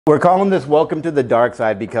We're calling this Welcome to the Dark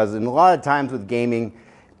Side because in a lot of times with gaming,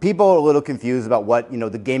 people are a little confused about what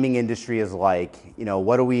the gaming industry is like.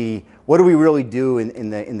 What do we really do in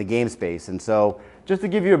the game space? And so just to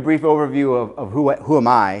give you a brief overview of who am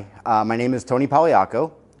I, my name is Tony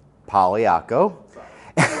Pagliacco.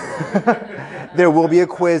 There will be a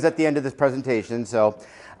quiz at the end of this presentation.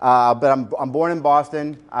 But I'm born in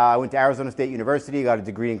Boston. I went to Arizona State University, got a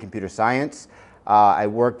degree in computer science. I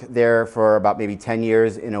worked there for about maybe 10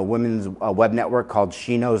 years in a women's web network called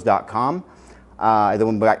sheknows.com. I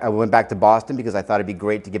went back to Boston because I thought it'd be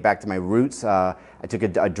great to get back to my roots. I took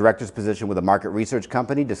a director's position with a market research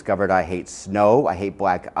company, discovered I hate snow, I hate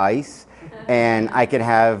black ice, and I could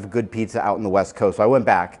have good pizza out in the West Coast. So I went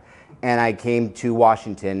back and I came to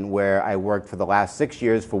Washington, where I worked for the last 6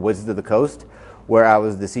 years for Wizards of the Coast, where I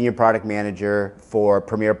was the senior product manager for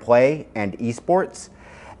Premier Play and esports.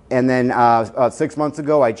 And then about 6 months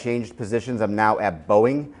ago, I changed positions. I'm now at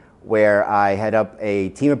Boeing, where I head up a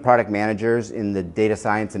team of product managers in the data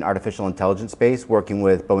science and artificial intelligence space, working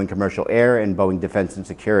with Boeing Commercial Air and Boeing Defense and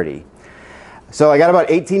Security. So I got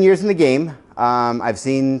about 18 years in the game. I've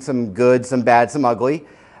seen some good, some bad, some ugly,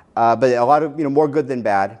 but a lot of more good than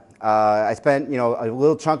bad. I spent a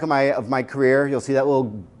little chunk of my career. You'll see that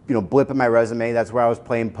little blip in my resume. That's where I was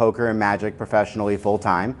playing poker and Magic professionally full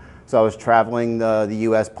time. So I was traveling the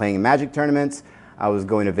U.S. playing in Magic tournaments. I was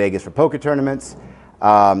going to Vegas for poker tournaments.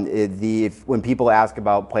 When people ask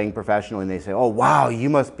about playing professionally and they say, "Oh wow, you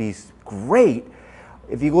must be great,"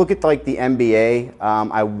 if you look at like the NBA,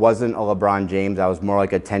 I wasn't a LeBron James. I was more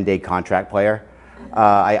like a 10-day contract player.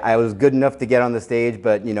 I was good enough to get on the stage,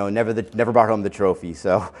 but never brought home the trophy.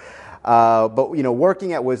 So. But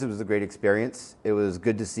working at Wizards was a great experience. It was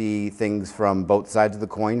good to see things from both sides of the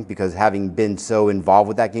coin, because having been so involved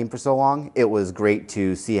with that game for so long, it was great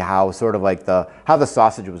to see how sort of like how the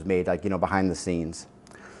sausage was made, behind the scenes.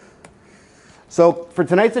 So for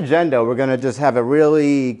tonight's agenda, we're gonna just have a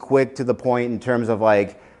really quick to the point in terms of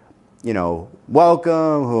welcome,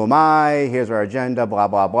 who am I, here's our agenda, blah,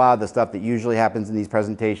 blah, blah, the stuff that usually happens in these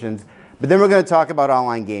presentations. But then we're going to talk about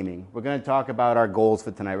online gaming. We're going to talk about our goals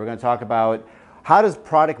for tonight. We're going to talk about how does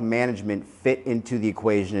product management fit into the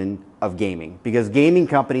equation of gaming? Because gaming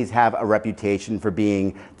companies have a reputation for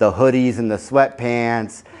being the hoodies and the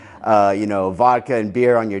sweatpants, vodka and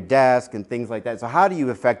beer on your desk and things like that. So how do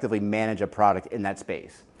you effectively manage a product in that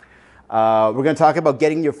space? We're going to talk about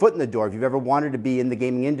getting your foot in the door. If you've ever wanted to be in the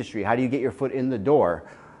gaming industry, how do you get your foot in the door?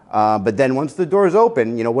 But then once the door is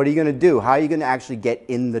open, what are you going to do? How are you going to actually get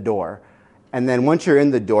in the door? And then once you're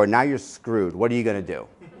in the door, now you're screwed. What are you going to do?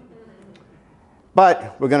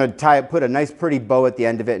 But we're going to put a nice pretty bow at the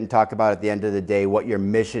end of it and talk about at the end of the day what your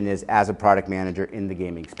mission is as a product manager in the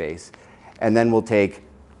gaming space. And then we'll take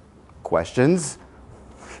questions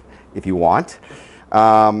if you want.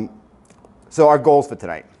 So our goals for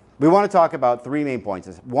tonight. We want to talk about three main points.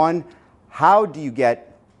 One, how do you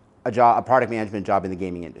get a product management job in the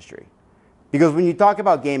gaming industry? Because when you talk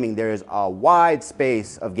about gaming, there's a wide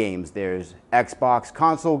space of games. There's Xbox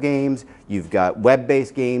console games, you've got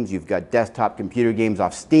web-based games, you've got desktop computer games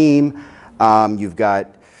off Steam, you've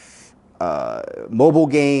got mobile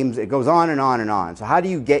games. It goes on and on and on. So how do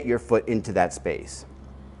you get your foot into that space?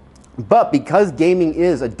 But because gaming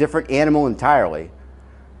is a different animal entirely,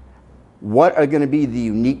 what are going to be the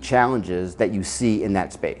unique challenges that you see in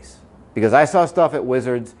that space? Because I saw stuff at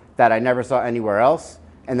Wizards that I never saw anywhere else.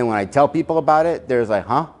 And then when I tell people about it, there's like,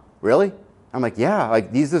 huh, really? I'm like, yeah,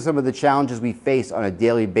 these are some of the challenges we face on a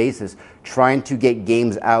daily basis trying to get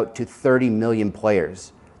games out to 30 million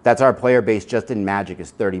players. That's our player base just in Magic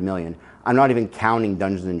is 30 million. I'm not even counting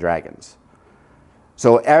Dungeons and Dragons.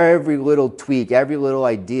 So every little tweak, every little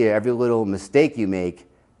idea, every little mistake you make,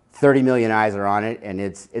 30 million eyes are on it, and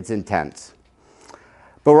it's intense.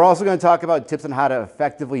 But we're also going to talk about tips on how to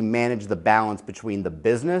effectively manage the balance between the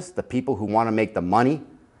business, the people who want to make the money,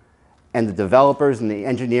 and the developers and the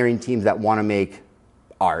engineering teams that want to make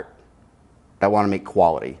art, that want to make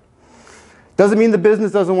quality. Doesn't mean the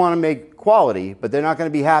business doesn't want to make quality, but they're not going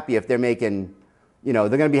to be happy if they're making, they're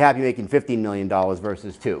going to be happy making $15 million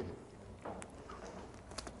versus $2 million.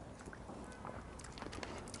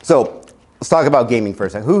 So let's talk about gaming for a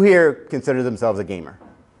second. Who here considers themselves a gamer?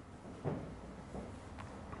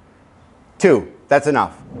 2, that's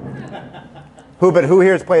enough. But who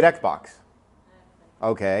here has played Xbox?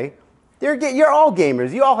 Okay. You're all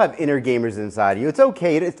gamers. You all have inner gamers inside of you. It's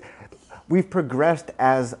okay. We've progressed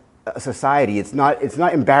as a society. It's not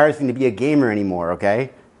embarrassing to be a gamer anymore,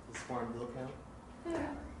 okay? Does Farmville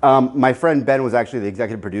count? My friend Ben was actually the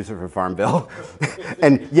executive producer for Farmville.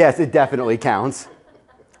 And yes, it definitely counts.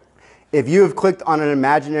 If you have clicked on an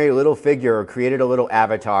imaginary little figure or created a little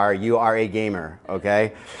avatar, you are a gamer,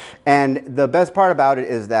 okay? And the best part about it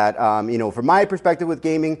is that, you know, from my perspective with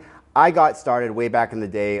gaming, I got started way back in the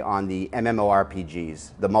day on the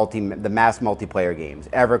MMORPGs, the mass multiplayer games,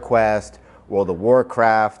 EverQuest, World of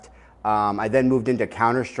Warcraft. I then moved into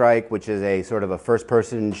Counter-Strike, which is a sort of a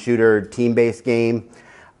first-person shooter team-based game.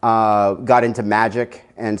 Got into Magic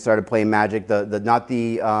and started playing Magic, not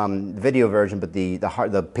the video version, but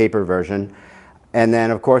the paper version. And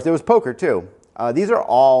then, of course, there was poker, too. These are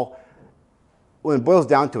all, when it boils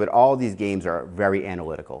down to it, all of these games are very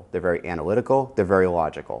analytical. They're very analytical. They're very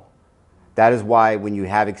logical. That is why when you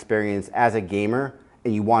have experience as a gamer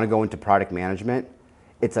and you want to go into product management,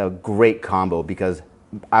 it's a great combo, because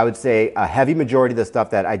I would say a heavy majority of the stuff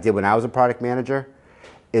that I did when I was a product manager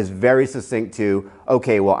is very succinct to,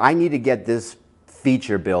 okay, well, I need to get this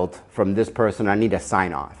feature built from this person. I need a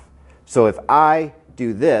sign off. So if I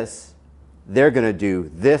do this, they're going to do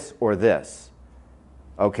this or this.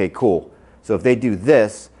 Okay, cool. So if they do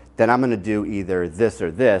this, then I'm going to do either this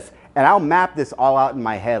or this. And I'll map this all out in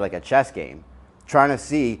my head like a chess game, trying to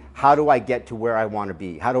see, how do I get to where I want to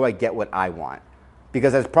be? How do I get what I want?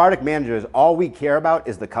 Because as product managers, all we care about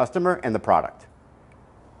is the customer and the product.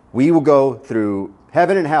 We will go through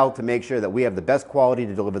heaven and hell to make sure that we have the best quality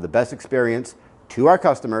to deliver the best experience to our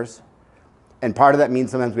customers. And part of that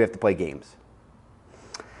means sometimes we have to play games.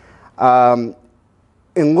 In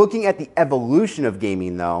looking at the evolution of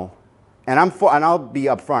gaming, though, and I'll be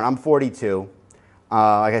upfront, I'm 42.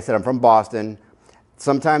 Like I said, I'm from Boston.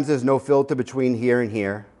 Sometimes there's no filter between here and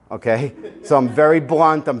here, okay? So I'm very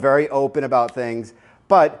blunt, I'm very open about things.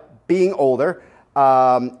 But being older,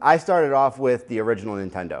 I started off with the original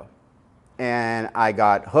Nintendo. And I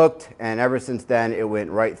got hooked, and ever since then, it went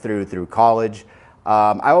right through college.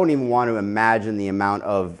 I don't even want to imagine the amount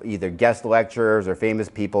of either guest lecturers or famous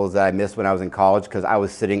people that I missed when I was in college, because I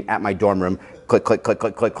was sitting at my dorm room, click, click, click,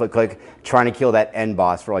 click, click, click, click, trying to kill that end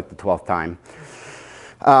boss for like the 12th time.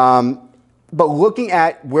 But looking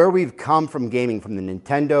at where we've come from gaming, from the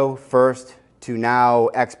Nintendo first to now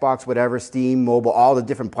Xbox, whatever, Steam, mobile, all the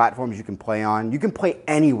different platforms you can play on. You can play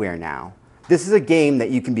anywhere now. This is a game that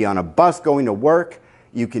you can be on a bus going to work,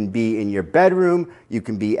 you can be in your bedroom, you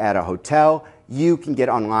can be at a hotel, you can get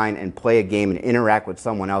online and play a game and interact with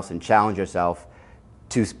someone else and challenge yourself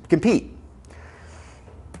to compete.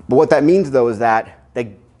 But what that means, though, is that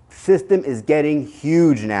the system is getting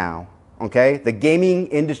huge now, okay? The gaming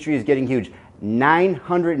industry is getting huge.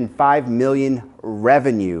 905 million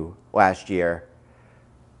revenue last year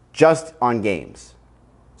just on games.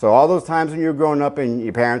 So all those times when you were growing up and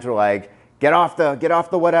your parents were like, get off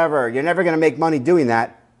the whatever, you're never going to make money doing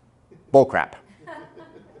that, bullcrap.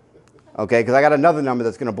 Okay, because I got another number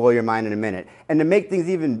that's going to blow your mind in a minute. And to make things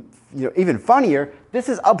even funnier, this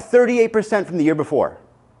is up 38% from the year before.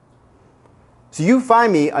 So you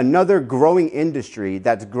find me another growing industry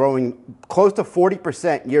that's growing close to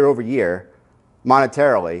 40% year over year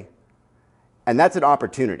monetarily, and that's an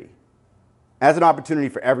opportunity. That's an opportunity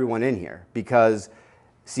for everyone in here, because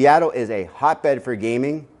Seattle is a hotbed for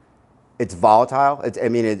gaming. It's volatile.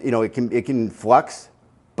 It can flux,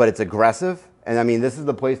 but it's aggressive. And I mean, this is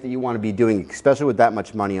the place that you want to be doing, especially with that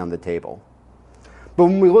much money on the table. But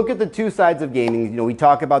when we look at the two sides of gaming, we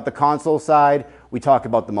talk about the console side, we talk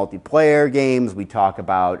about the multiplayer games, we talk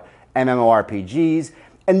about MMORPGs,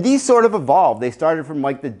 and these sort of evolved. They started from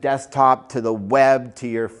like the desktop to the web to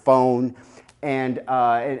your phone, and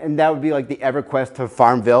that would be like the EverQuest to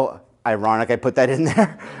Farmville. Ironic, I put that in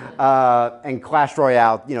there, and Clash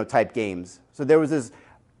Royale, type games. So there was this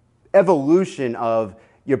evolution of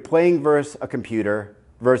you're playing versus a computer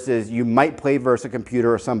versus you might play versus a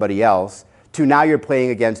computer or somebody else, to now you're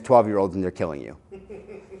playing against 12-year-olds and they're killing you.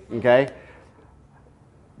 Okay?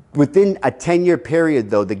 Within a 10-year period,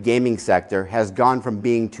 though, the gaming sector has gone from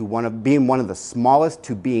being one of the smallest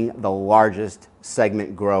to being the largest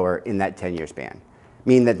segment grower in that 10-year span.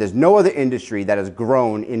 Meaning that there's no other industry that has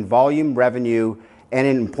grown in volume, revenue, and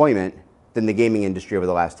in employment than the gaming industry over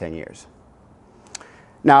the last 10 years.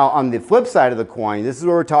 Now, on the flip side of the coin, this is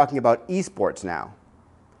where we're talking about esports now.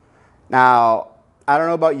 Now, I don't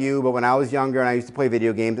know about you, but when I was younger and I used to play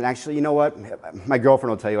video games, and actually, you know what? My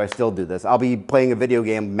girlfriend will tell you I still do this. I'll be playing a video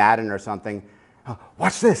game, Madden or something. Oh,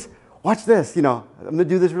 watch this, I'm gonna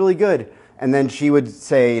do this really good. And then she would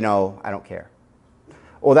say, I don't care.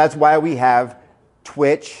 Well, that's why we have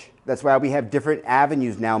Twitch. That's why we have different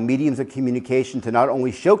avenues now, mediums of communication, to not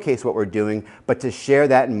only showcase what we're doing, but to share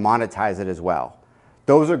that and monetize it as well.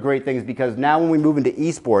 Those are great things, because now when we move into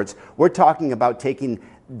esports, we're talking about taking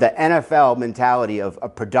the NFL mentality of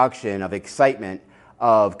production, of excitement,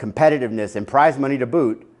 of competitiveness, and prize money to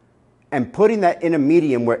boot, and putting that in a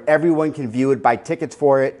medium where everyone can view it, buy tickets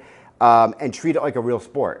for it, and treat it like a real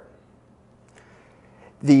sport.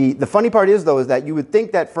 The funny part is, though, is that you would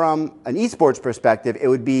think that from an esports perspective, it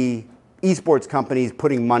would be esports companies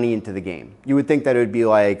putting money into the game. You would think that it would be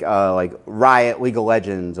like Riot, League of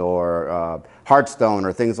Legends, or Hearthstone,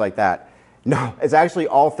 or things like that. No, it's actually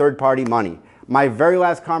all third-party money. My very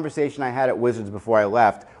last conversation I had at Wizards before I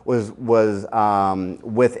left was with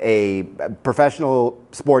a professional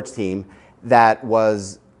sports team that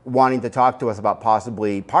was wanting to talk to us about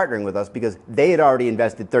possibly partnering with us because they had already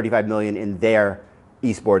invested $35 million in their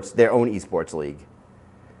esports, their own esports league.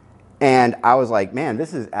 And I was like, man,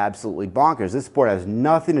 this is absolutely bonkers. This sport has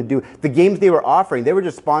nothing to do. The games they were offering, they were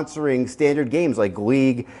just sponsoring standard games like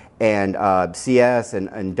League and CS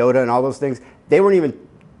and Dota and all those things. They weren't even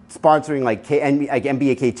sponsoring like NBA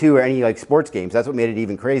K2 or any like sports games. That's what made it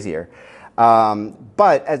even crazier.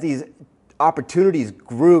 But as these opportunities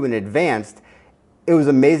grew and advanced, it was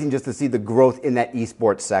amazing just to see the growth in that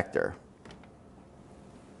esports sector.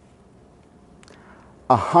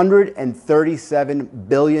 $137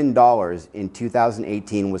 billion in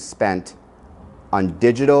 2018 was spent on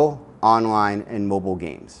digital, online, and mobile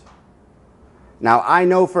games. Now, I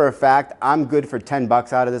know for a fact I'm good for 10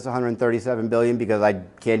 bucks out of this 137 billion because I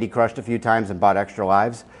Candy Crushed a few times and bought extra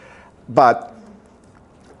lives. But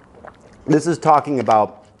this is talking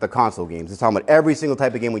about the console games. It's talking about every single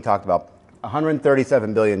type of game we talked about.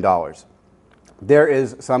 $137 billion. There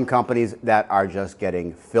is some companies that are just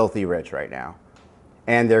getting filthy rich right now.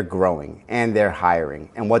 And they're growing, and they're hiring.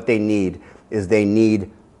 And what they need is they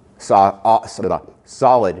need solid,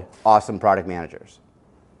 awesome product managers.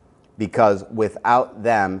 Because without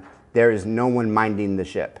them, there is no one minding the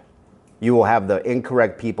ship. You will have the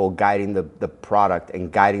incorrect people guiding the product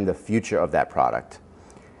and guiding the future of that product.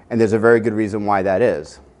 And there's a very good reason why that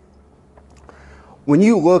is. When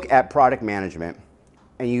you look at product management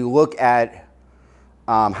and you look at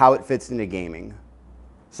how it fits into gaming,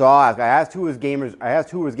 so I asked who was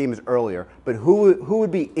gamers earlier, but who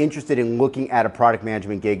would be interested in looking at a product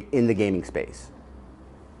management gig in the gaming space?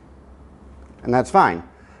 And that's fine.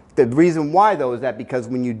 The reason why, though, is that because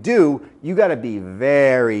when you do, you got to be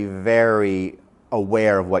very, very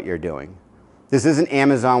aware of what you're doing. This isn't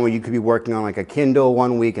Amazon where you could be working on like a Kindle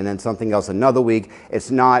one week and then something else another week. It's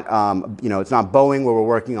not, it's not Boeing where we're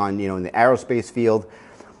working on, in the aerospace field.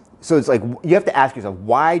 So it's like you have to ask yourself,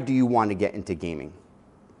 why do you want to get into gaming?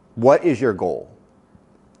 What is your goal?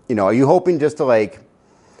 Are you hoping just to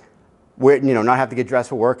not have to get dressed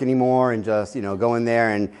for work anymore and just, go in there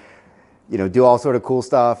and, do all sort of cool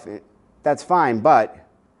stuff? That's fine, but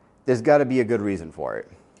there's got to be a good reason for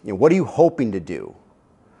it. What are you hoping to do?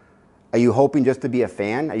 Are you hoping just to be a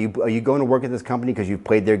fan? Are you going to work at this company because you've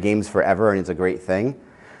played their games forever and it's a great thing?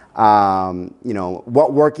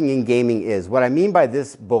 What working in gaming is. What I mean by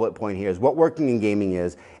this bullet point here is what working in gaming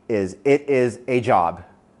is it is a job.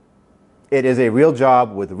 It is a real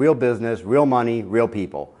job with real business, real money, real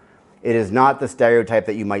people. It is not the stereotype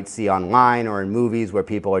that you might see online or in movies where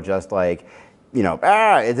people are just like,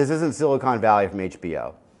 this isn't Silicon Valley from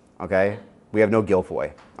HBO, okay? We have no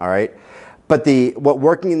Guilfoyle, all right? But what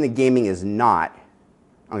working in the gaming is not,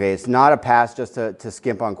 okay, it's not a pass just to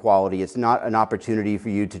skimp on quality. It's not an opportunity for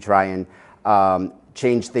you to try and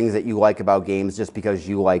change things that you like about games just because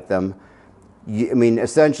you like them.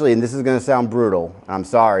 Essentially, and this is going to sound brutal, I'm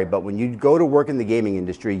sorry, but when you go to work in the gaming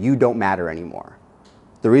industry, you don't matter anymore.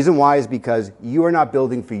 The reason why is because you are not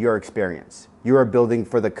building for your experience. You are building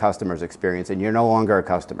for the customer's experience, and you're no longer a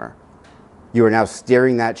customer. You are now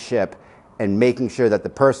steering that ship and making sure that the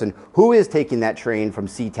person who is taking that train from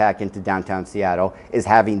SeaTac into downtown Seattle is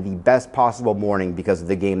having the best possible morning because of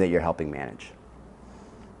the game that you're helping manage.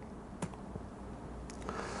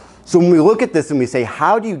 So when we look at this and we say,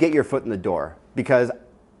 how do you get your foot in the door? Because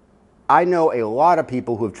I know a lot of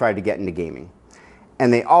people who have tried to get into gaming.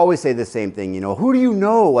 And they always say the same thing, who do you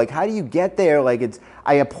know? Like, how do you get there? Like,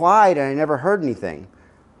 I applied and I never heard anything.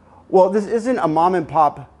 Well, this isn't a mom and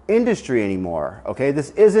pop industry anymore, okay? This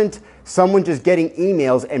isn't someone just getting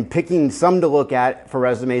emails and picking some to look at for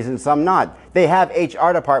resumes and some not. They have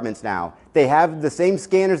HR departments now. They have the same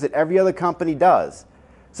scanners that every other company does.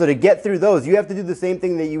 So to get through those, you have to do the same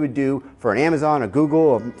thing that you would do for an Amazon, a Google,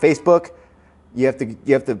 or Facebook. You have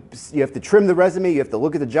to trim the resume. You have to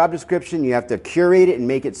look at the job description. You have to curate it and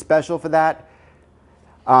make it special for that.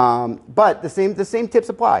 But the same tips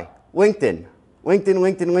apply. LinkedIn.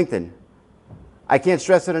 I can't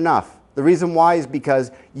stress it enough. The reason why is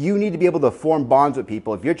because you need to be able to form bonds with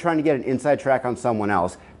people. If you're trying to get an inside track on someone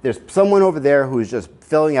else, there's someone over there who's just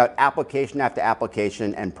filling out application after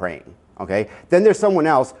application and praying. Okay? Then there's someone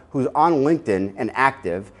else who's on LinkedIn and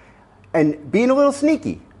active, and being a little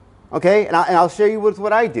sneaky, okay? And I'll share you with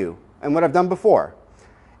what I do and what I've done before.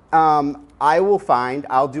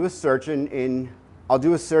 I'll do a search in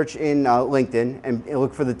LinkedIn and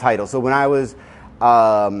look for the title. So when I was,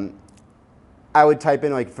 I would type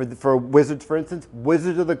in like for Wizards, for instance,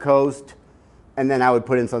 Wizards of the Coast, and then I would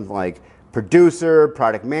put in something like producer,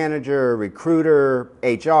 product manager, recruiter,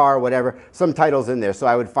 HR, whatever, some titles in there. So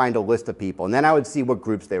I would find a list of people, and then I would see what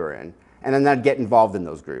groups they were in, and then I'd get involved in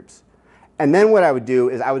those groups. And then what I would do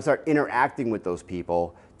is I would start interacting with those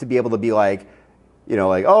people to be able to be like, you know,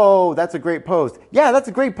 like, oh, that's a great post. Yeah, that's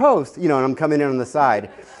a great post. You know, and I'm coming in on the side.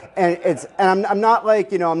 And I'm not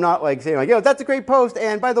like, you know, I'm not like saying like, yo, that's a great post.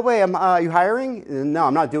 And by the way, are you hiring? No,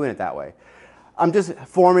 I'm not doing it that way. I'm just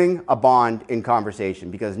forming a bond in conversation,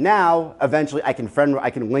 because now eventually I can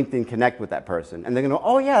LinkedIn connect with that person. And they're gonna go,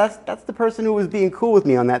 oh yeah, that's the person who was being cool with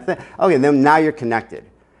me on that thing. Okay, and then now you're connected.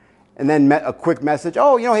 And then a quick message,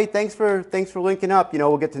 oh, you know, hey, thanks for linking up. You know,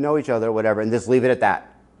 we'll get to know each other or whatever, and just leave it at that.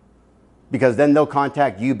 Because then they'll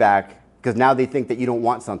contact you back, because now they think that you don't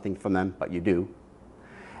want something from them, but you do.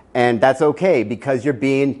 And that's okay, because you're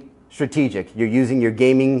being strategic. You're using your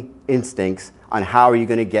gaming instincts on how are you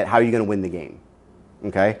going to win the game.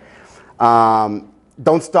 Okay?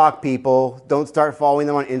 Don't stalk people. Don't start following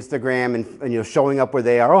them on Instagram and you know, showing up where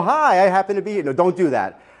they are. Oh, hi, I happen to be here. No, don't do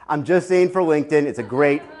that. I'm just saying for LinkedIn, it's a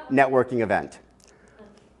great networking event.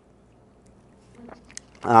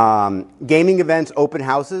 Gaming events, open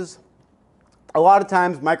houses. A lot of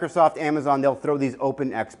times, Microsoft, Amazon, they'll throw these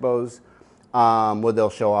open expos where they'll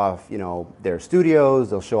show off, you know, their studios.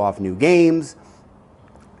 They'll show off new games.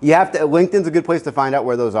 LinkedIn's a good place to find out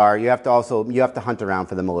where those are. You have to hunt around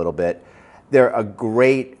for them a little bit. They're a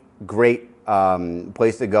great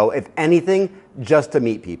place to go. If anything, just to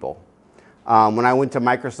meet people. When I went to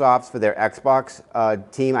Microsoft's for their Xbox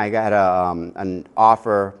team, I got an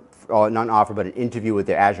offer, or not an offer, but an interview with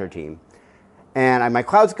their Azure team. And my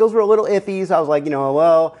cloud skills were a little iffy, so I was like, you know,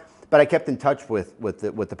 well, but I kept in touch with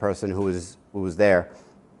the person who was there.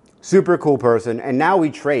 Super cool person, and now we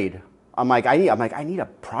trade. I need a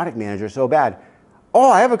product manager so bad.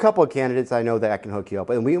 Oh, I have a couple of candidates I know that I can hook you up,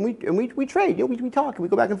 and we trade. You know, we talk and we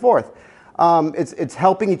go back and forth. It's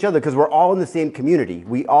helping each other, because we're all in the same community.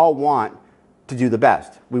 We all want to do the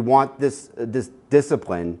best. We want this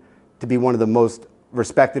discipline to be one of the most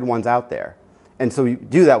respected ones out there. And so we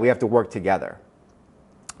do that, we have to work together.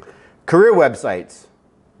 Career websites,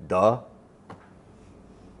 duh.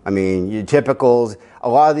 I mean, your typicals, a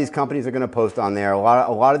lot of these companies are going to post on there. A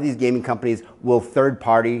lot of these gaming companies will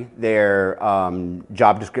third-party their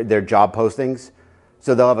job postings.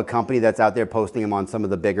 So they'll have a company that's out there posting them on some of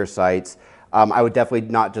the bigger sites. I would definitely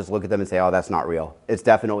not just look at them and say, oh, that's not real. It's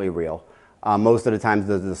definitely real. Most of the times,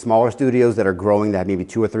 the smaller studios that are growing, that have maybe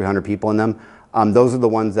 200 or 300 people in them, those are the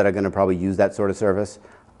ones that are going to probably use that sort of service.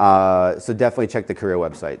 So definitely check the career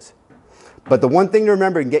websites. But the one thing to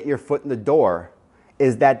remember in getting your foot in the door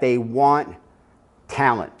is that they want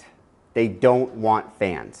talent. They don't want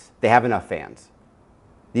fans. They have enough fans.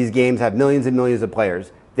 These games have millions and millions of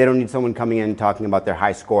players. They don't need someone coming in and talking about their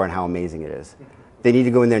high score and how amazing it is. They need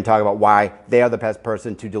to go in there and talk about why they are the best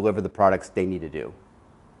person to deliver the products they need to do.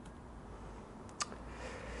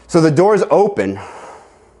 So the door's open,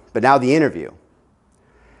 but now the interview.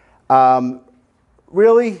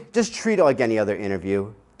 Really, just treat it like any other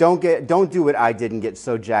interview. Don't do what I did and get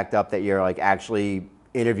so jacked up that you're like actually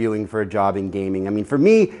interviewing for a job in gaming. I mean, for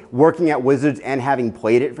me, working at Wizards and having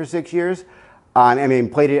played it for 6 years,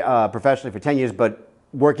 played it professionally for 10 years, but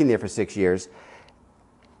working there for 6 years,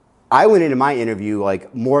 I went into my interview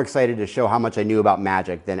like more excited to show how much I knew about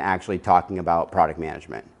Magic than actually talking about product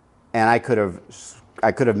management. And I could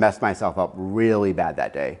have messed myself up really bad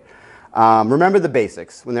that day. Remember the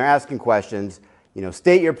basics. When they're asking questions, you know,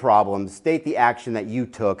 state your problems, state the action that you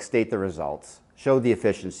took, state the results, show the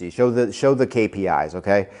efficiency, show the KPIs.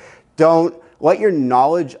 Okay, don't let your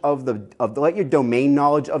knowledge let your domain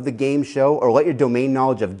knowledge of the game show, or let your domain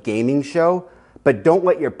knowledge of gaming show, but don't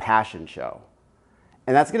let your passion show.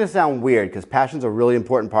 And that's going to sound weird, because passion's a really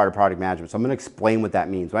important part of product management. So I'm going to explain what that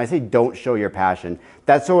means. When I say don't show your passion,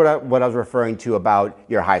 that's sort of what I was referring to about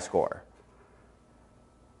your high score.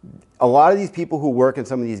 A lot of these people who work in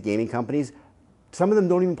some of these gaming companies, some of them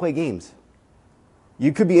don't even play games.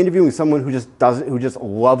 You could be interviewing someone who just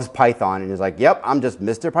loves Python and is like, yep, I'm just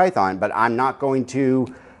Mr. Python, but I'm not going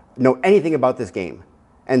to know anything about this game.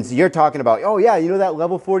 And so you're talking about, oh yeah, you know that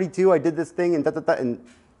level 42, I did this thing and da-da-da, and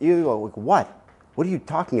you go, like, what? What are you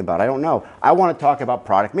talking about? I don't know. I want to talk about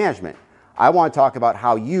product management. I want to talk about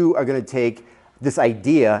how you are going to take this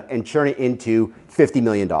idea and turn it into $50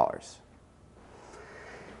 million.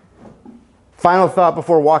 Final thought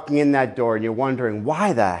before walking in that door and you're wondering,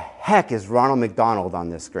 why the heck is Ronald McDonald on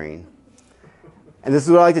this screen? And this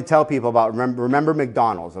is what I like to tell people about, remember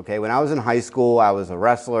McDonald's, okay? When I was in high school, I was a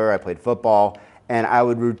wrestler, I played football, and I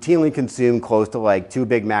would routinely consume close to like 2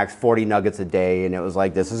 Big Macs, 40 nuggets a day, and it was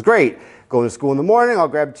like, this is great. Going to school in the morning, I'll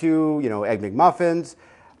grab 2, Egg McMuffins.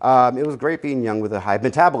 It was great being young with a high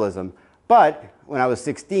metabolism. But when I was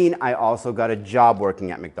 16, I also got a job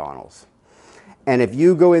working at McDonald's. And if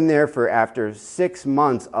you go in there after 6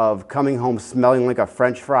 months of coming home smelling like a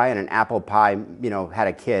French fry and an apple pie, had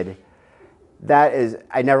a kid,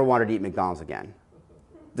 I never wanted to eat McDonald's again.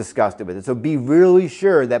 Disgusted with it. So be really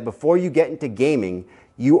sure that before you get into gaming,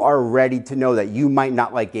 you are ready to know that you might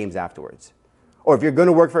not like games afterwards. Or if you're going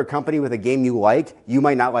to work for a company with a game you like, you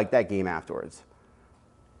might not like that game afterwards.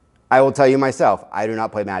 I will tell you myself, I do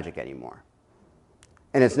not play Magic anymore.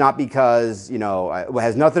 And it's not because, it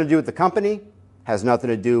has nothing to do with the company, has nothing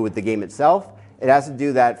to do with the game itself. It has to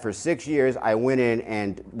do that for 6 years, I went in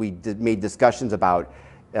and we made discussions about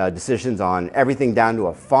decisions on everything down to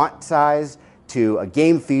a font size, to a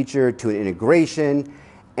game feature, to an integration.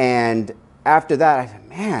 And after that, I said,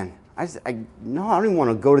 man, I don't even want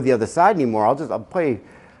to go to the other side anymore. I'll play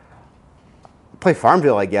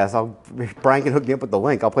Farmville, I guess. Brian can hook me up with the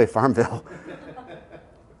link. I'll play Farmville.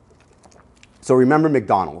 So remember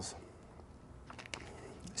McDonald's.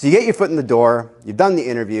 So you get your foot in the door, you've done the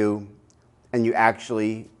interview, and you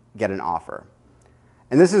actually get an offer.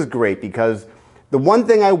 And this is great because the one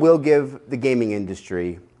thing I will give the gaming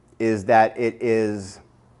industry is that it is,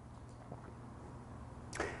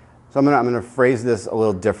 so I'm going to phrase this a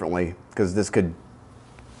little differently because this could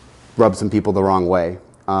rub some people the wrong way.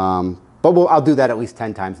 But I'll do that at least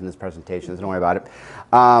 10 times in this presentation, so don't worry about it.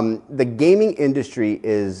 The gaming industry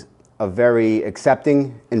is a very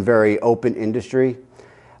accepting and very open industry.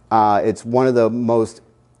 It's one of the most,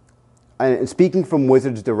 and speaking from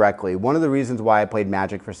Wizards directly, one of the reasons why I played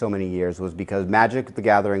Magic for so many years was because Magic the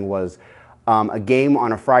Gathering was a game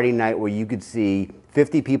on a Friday night where you could see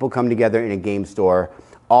 50 people come together in a game store,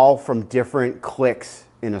 all from different cliques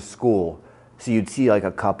in a school. So you'd see like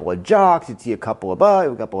a couple of jocks, you'd see a couple of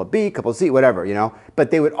A, a couple of B, a couple of C, whatever,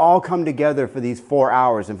 But they would all come together for these 4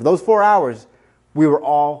 hours. And for those 4 hours, we were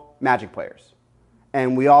all Magic players.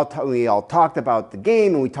 And we all talked about the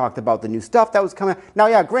game, and we talked about the new stuff that was coming. Now,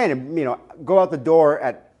 yeah, granted, go out the door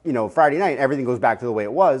at Friday night, everything goes back to the way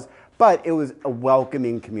it was. But it was a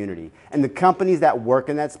welcoming community, and the companies that work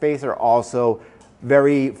in that space are also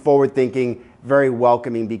very forward-thinking, very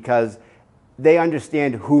welcoming because they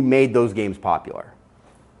understand who made those games popular.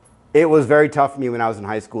 It was very tough for me when I was in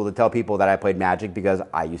high school to tell people that I played Magic because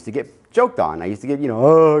I used to get joked on. I used to get,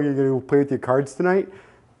 oh, you're gonna play with your cards tonight?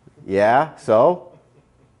 Yeah, so.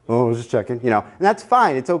 Oh, I was just checking, and that's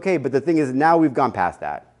fine, it's okay, but the thing is now we've gone past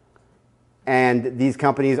that. And these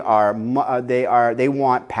companies they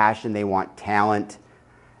want passion, they want talent,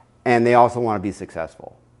 and they also want to be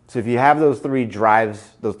successful. So if you have those 3 drives,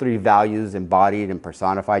 those 3 values embodied and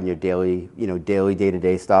personified in your daily,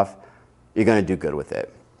 day-to-day stuff, you're going to do good with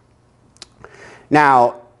it.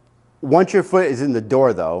 Now, once your foot is in the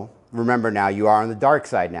door though, remember now you are on the dark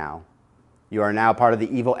side now. You are now part of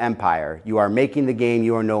the evil empire. You are making the game.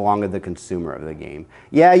 You are no longer the consumer of the game.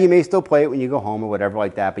 Yeah, you may still play it when you go home or whatever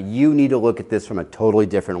like that, but you need to look at this from a totally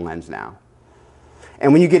different lens now.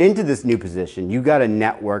 And when you get into this new position, you got to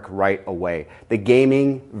network right away. The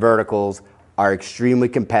gaming verticals are extremely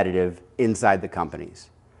competitive inside the companies.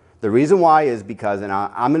 The reason why is because,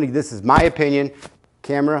 and this is my opinion,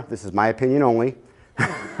 camera, this is my opinion only,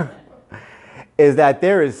 is that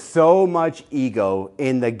there is so much ego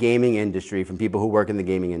in the gaming industry from people who work in the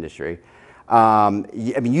gaming industry.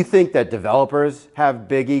 You think that developers have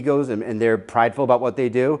big egos and they're prideful about what they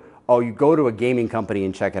do? Oh, you go to a gaming company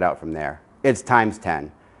and check it out from there. It's times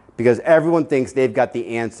 10 because everyone thinks they've got the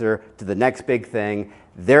answer to the next big thing.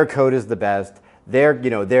 Their code is the best. Their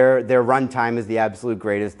runtime is the absolute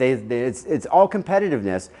greatest. It's all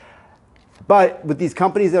competitiveness. But with these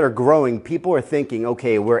companies that are growing, people are thinking,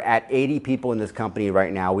 okay, we're at 80 people in this company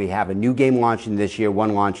right now. We have a new game launching this year,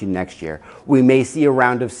 one launching next year. We may see a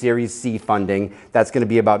round of Series C funding. That's going to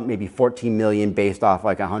be about maybe 14 million based off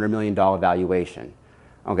like a $100 million valuation.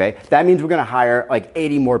 Okay, that means we're going to hire like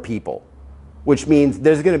 80 more people, which means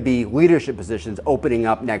there's going to be leadership positions opening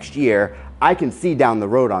up next year. I can see down the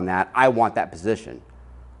road on that. I want that position.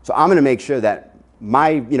 So I'm going to make sure that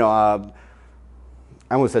my,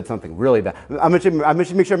 I almost said something really bad. I'm going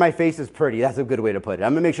to make sure my face is pretty. That's a good way to put it.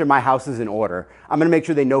 I'm going to make sure my house is in order. I'm going to make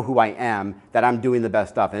sure they know who I am, that I'm doing the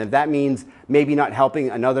best stuff. And if that means maybe not helping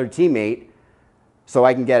another teammate so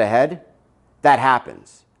I can get ahead, that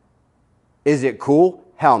happens. Is it cool?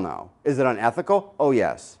 Hell no. Is it unethical? Oh,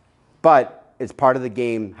 yes. But it's part of the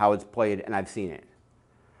game, how it's played, and I've seen it.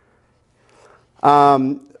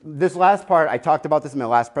 This last part, I talked about this in my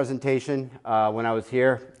last presentation when I was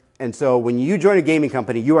here. And so when you join a gaming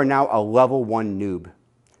company, you are now a level 1 noob.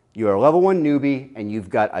 You are a level 1 newbie, and you've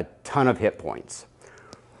got a ton of hit points.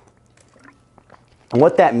 And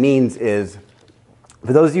what that means is,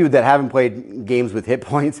 for those of you that haven't played games with hit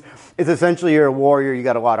points, it's essentially you're a warrior, you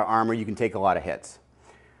got a lot of armor, you can take a lot of hits.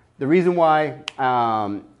 The reason why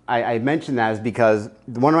I mention that is because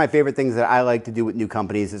one of my favorite things that I like to do with new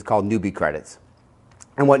companies is called newbie credits.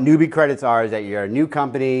 And what newbie credits are is that you're a new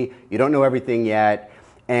company, you don't know everything yet,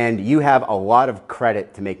 and you have a lot of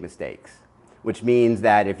credit to make mistakes. Which means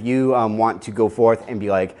that if you want to go forth and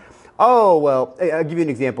be like, oh, well, I'll give you an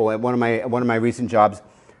example. At one of my recent jobs,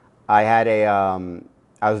 I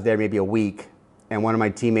was there maybe a week, and one of my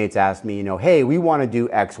teammates asked me, hey, we want to do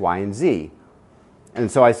X, Y, and Z.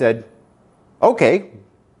 And so I said, okay,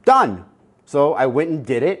 done. So I went and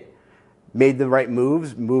did it, made the right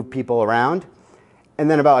moves, moved people around. And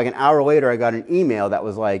then about like an hour later, I got an email that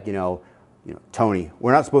was like, Tony,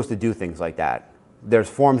 we're not supposed to do things like that. There's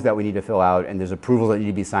forms that we need to fill out, and there's approvals that need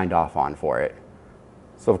to be signed off on for it.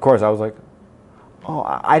 So of course I was like, oh,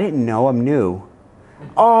 I didn't know, I'm new.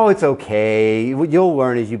 Oh, it's okay. You'll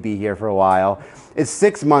learn as you be here for a while. It's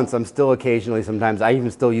 6 months. I'm still occasionally, sometimes I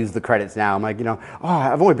even still use the credits now. I'm like, oh,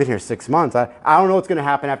 I've only been here 6 months. I don't know what's going to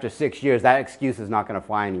happen after 6 years. That excuse is not going to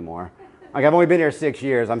fly anymore. Like, I've only been here 6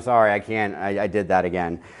 years. I'm sorry, I can't. I did that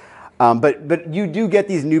again. But you do get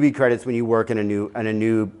these newbie credits when you work in a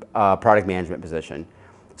new product management position.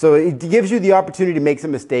 So it gives you the opportunity to make some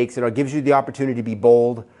mistakes. It gives you the opportunity to be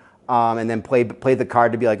bold and then play the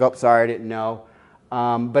card to be like, oh, sorry, I didn't know.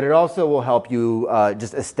 But it also will help you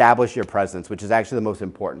just establish your presence, which is actually the most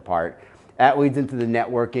important part. That leads into the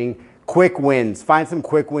networking. Quick wins. Find some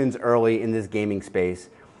quick wins early in this gaming space.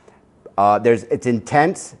 It's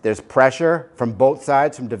intense. There's pressure from both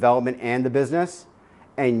sides, from development and the business.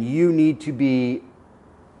 And you need to be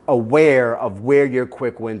aware of where your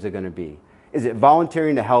quick wins are going to be. Is it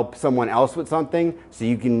volunteering to help someone else with something so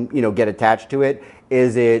you can get attached to it?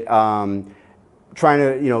 Is it trying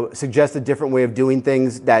to suggest a different way of doing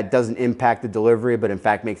things that doesn't impact the delivery but in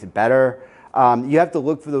fact makes it better? You have to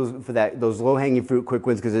look for those low-hanging fruit quick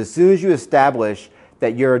wins, because as soon as you establish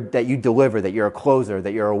that you deliver, that you're a closer,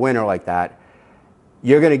 that you're a winner like that,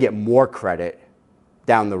 you're going to get more credit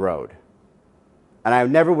down the road. And I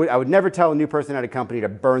would never tell a new person at a company to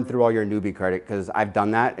burn through all your newbie credit, because I've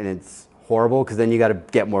done that and it's horrible, because then you got to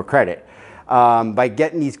get more credit. By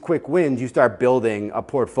getting these quick wins, you start building a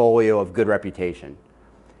portfolio of good reputation.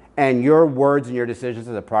 And your words and your decisions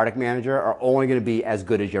as a product manager are only going to be as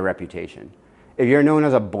good as your reputation. If you're known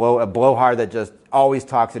as a blowhard that just always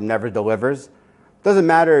talks and never delivers, doesn't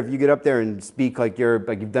matter if you get up there and speak like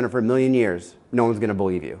you've done it for a million years, no one's going to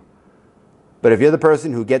believe you. But if you're the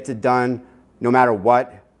person who gets it done no matter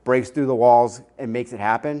what, breaks through the walls and makes it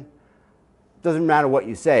happen, doesn't matter what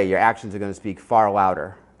you say, your actions are going to speak far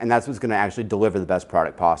louder. And that's what's going to actually deliver the best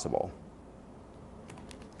product possible.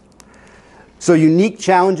 So, unique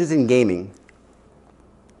challenges in gaming.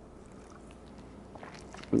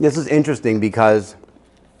 This is interesting because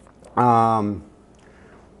I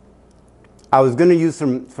was going to use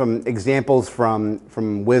some examples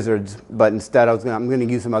from Wizards, but instead I'm going to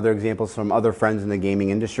use some other examples from other friends in the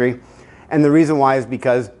gaming industry. And the reason why is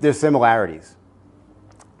because there's similarities.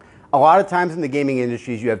 A lot of times in the gaming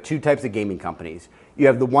industries, you have two types of gaming companies. You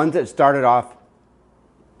have the ones that started off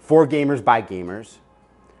for gamers by gamers.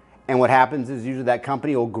 And what happens is usually that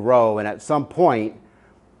company will grow, and at some point,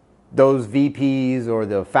 those VPs or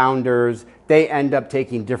the founders, they end up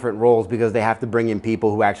taking different roles because they have to bring in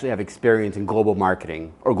people who actually have experience in global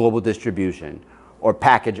marketing or global distribution or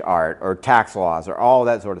package art or tax laws or all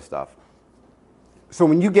that sort of stuff. So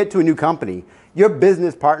when you get to a new company, your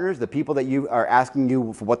business partners, the people that you are asking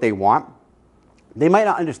you for what they want, they might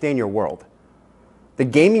not understand your world. The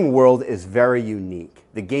gaming world is very unique.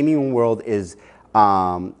 The gaming world is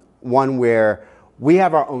one where we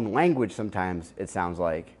have our own language sometimes, it sounds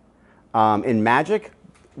like. In Magic,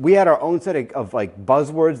 we had our own set of like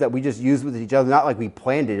buzzwords that we just used with each other, not like we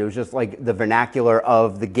planned it. It was just like the vernacular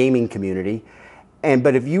of the gaming community.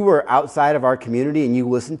 But if you were outside of our community and you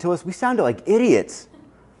listened to us, we sounded like idiots.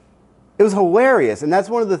 It was hilarious. And that's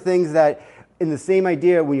one of the things that, in the same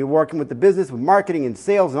idea, when you're working with the business, with marketing and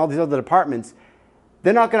sales and all these other departments,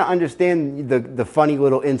 they're not going to understand the funny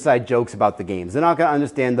little inside jokes about the games. They're not going to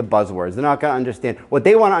understand the buzzwords. They're not going to understand. What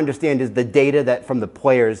they want to understand is the data from the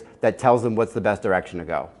players that tells them what's the best direction to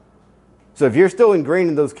go. So if you're still ingrained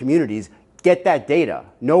in those communities, get that data.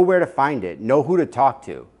 Know where to find it. Know who to talk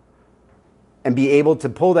to. and be able to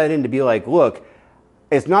pull that in to be like, look,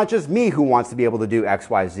 it's not just me who wants to be able to do X,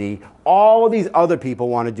 Y, Z. All of these other people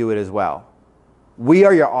want to do it as well. We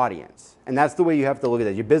are your audience. And that's the way you have to look at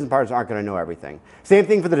it. Your business partners aren't going to know everything. Same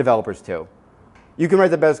thing for the developers too. You can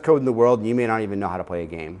write the best code in the world and you may not even know how to play a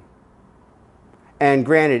game. And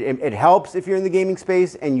granted, it helps if you're in the gaming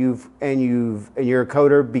space and you're a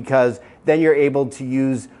coder, because then you're able to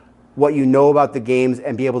use what you know about the games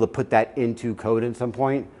and be able to put that into code at some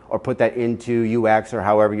point, or put that into UX or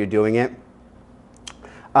however you're doing it.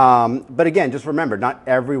 But again, just remember, not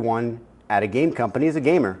everyone at a game company is a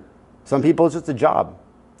gamer. Some people, it's just a job.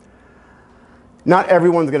 Not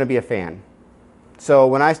everyone's going to be a fan. So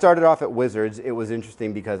when I started off at Wizards, it was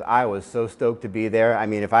interesting because I was so stoked to be there. I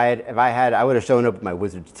mean, I would have shown up with my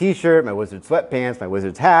Wizards t-shirt, my Wizards sweatpants, my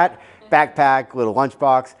Wizards hat, backpack, little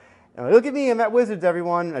lunchbox. Look at me, I'm at Wizards,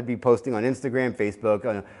 everyone. I'd be posting on Instagram,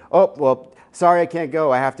 Facebook. Oh, well, sorry, I can't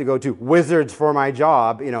go. I have to go to Wizards for my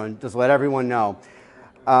job, and just let everyone know.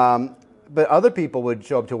 But other people would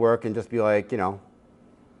show up to work and just be like,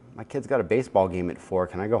 my kid's got a baseball game at 4.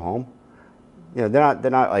 Can I go home? They're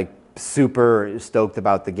not like super stoked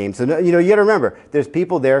about the game. So, you got to remember, there's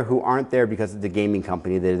people there who aren't there because it's a gaming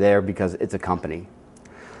company. They're there because it's a company.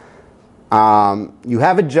 You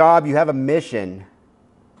have a job, you have a mission,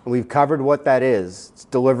 and we've covered what that is. It's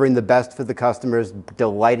delivering the best for the customers,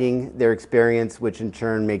 delighting their experience, which in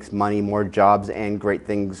turn makes money, more jobs, and great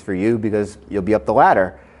things for you because you'll be up the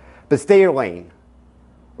ladder. But stay your lane.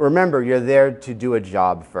 Remember, you're there to do a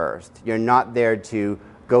job first. You're not there to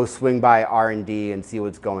go swing by R&D and see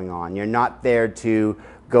what's going on. You're not there to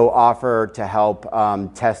go offer to help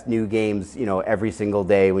test new games, every single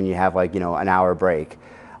day when you have an hour break.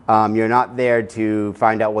 You're not there to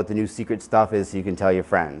find out what the new secret stuff is so you can tell your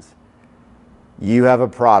friends. You have a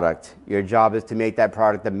product. Your job is to make that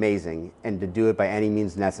product amazing and to do it by any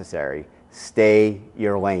means necessary. Stay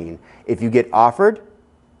your lane. If you get offered,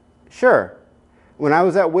 sure. When I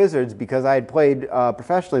was at Wizards, because I had played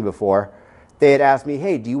professionally before, they had asked me,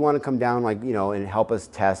 hey, do you want to come down and help us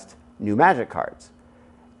test new Magic cards?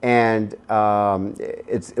 And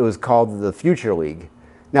it was called the Future League.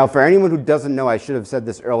 Now, for anyone who doesn't know, I should have said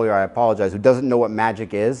this earlier, I apologize, who doesn't know what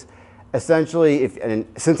Magic is, essentially,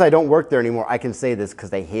 since I don't work there anymore, I can say this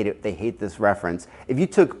because they hate it. They hate this reference. If you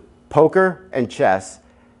took poker and chess,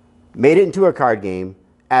 made it into a card game,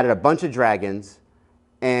 added a bunch of dragons,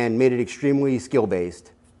 and made it extremely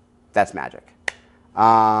skill-based, that's Magic.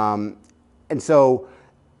 And so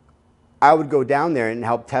I would go down there and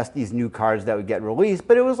help test these new cards that would get released,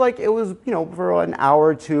 but it was for an hour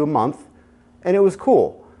or two a month, and it was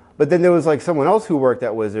cool. But then there was someone else who worked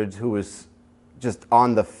at Wizards who was just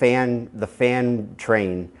on the fan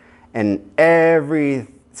train, and every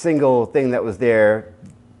single thing that was there,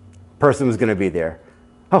 person was going to be there.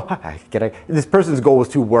 Oh, hi, this person's goal was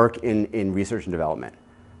to work in research and development.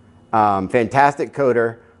 Fantastic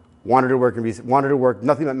coder, wanted to work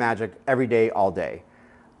nothing but Magic every day, all day.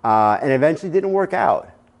 And eventually didn't work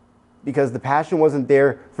out because the passion wasn't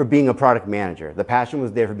there for being a product manager. The passion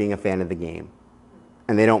was there for being a fan of the game.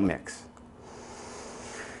 And they don't mix.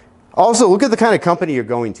 Also, look at the kind of company you're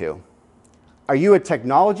going to. Are you a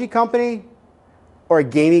technology company or a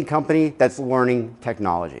gaming company that's learning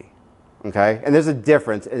technology? Okay? And there's a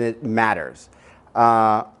difference, and it matters.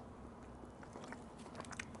 I'm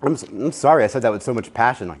sorry I said that with so much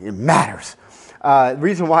passion. It matters. The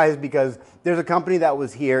reason why is because there's a company that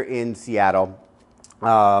was here in Seattle,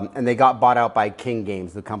 and they got bought out by King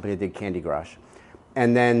Games, the company that did Candy Crush.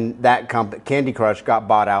 And then that Candy Crush got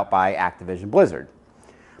bought out by Activision Blizzard.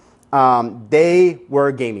 They were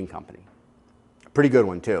a gaming company. Pretty good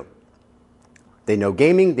one, too. They know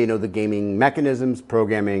gaming. They know the gaming mechanisms,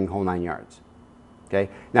 programming, whole 9 yards. Okay?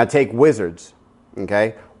 Now take Wizards.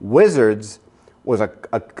 Okay? Wizards was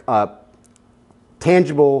a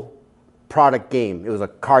tangible product game. It was a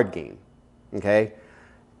card game. Okay?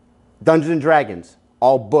 Dungeons and Dragons,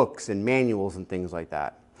 all books and manuals and things like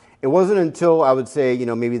that. It wasn't until, I would say,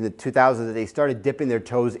 maybe the 2000s that they started dipping their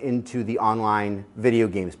toes into the online video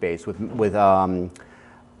game space with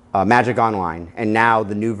Magic Online. And now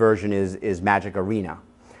the new version is Magic Arena.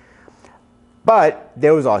 But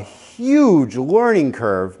there was a huge learning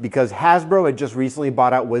curve because Hasbro had just recently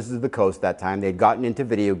bought out Wizards of the Coast that time. They'd gotten into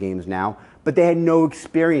video games now, but they had no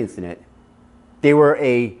experience in it. They were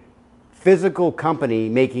a physical company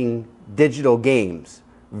making digital games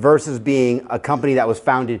versus being a company that was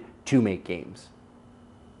founded to make games.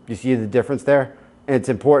 You see the difference there? And it's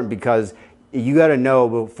important because you got to know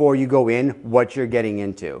before you go in what you're getting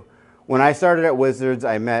into. When I started at Wizards,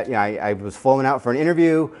 I was flown out for an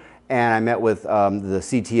interview, and I met with the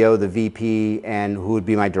CTO, the VP, and who would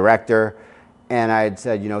be my director. And I had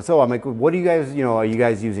said, so I'm like, what do you guys, are you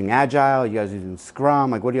guys using Agile? Are you guys using Scrum?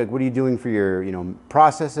 Like, what are you doing for your,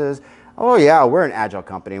 processes? Oh yeah, we're an Agile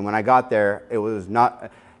company. And when I got there, it was not,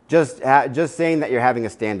 just saying that you're having a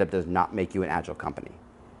stand-up does not make you an Agile company.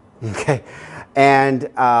 Okay, and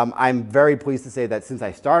I'm very pleased to say that since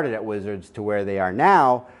I started at Wizards to where they are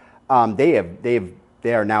now, they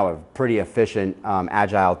are now a pretty efficient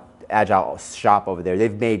agile shop over there.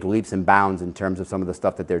 They've made leaps and bounds in terms of some of the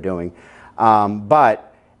stuff that they're doing.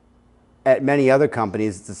 But at many other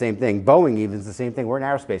companies, it's the same thing. Boeing even is the same thing. We're an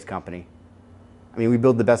aerospace company. I mean, we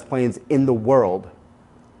build the best planes in the world,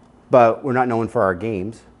 but we're not known for our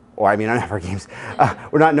games. Or I mean, not for games.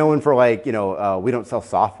 We're not known for like, we don't sell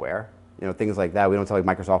software, things like that. We don't sell like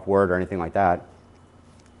Microsoft Word or anything like that.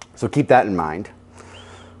 So keep that in mind.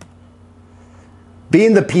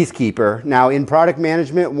 Being the peacekeeper. Now in product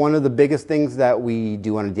management, one of the biggest things that we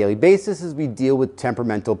do on a daily basis is we deal with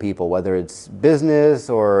temperamental people, whether it's business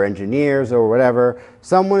or engineers or whatever.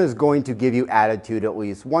 Someone is going to give you attitude at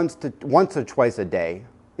least once or twice a day.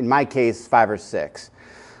 In my case, 5 or 6.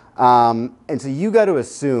 And so you got to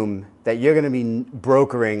assume that you're going to be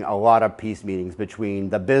brokering a lot of peace meetings between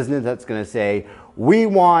the business that's going to say, we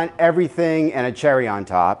want everything and a cherry on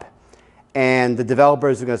top, and the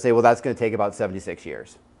developers are going to say, well, that's going to take about 76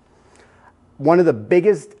 years. One of the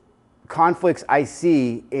biggest conflicts I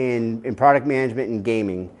see in product management and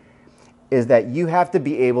gaming is that you have to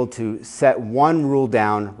be able to set one rule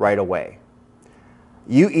down right away.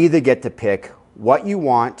 You either get to pick what you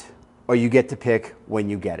want or you get to pick when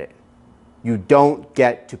you get it. You don't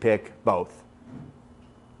get to pick both.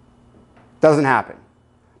 Doesn't happen.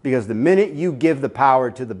 Because the minute you give the power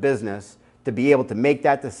to the business to be able to make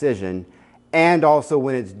that decision, and also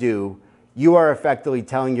when it's due, you are effectively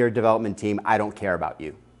telling your development team, I don't care about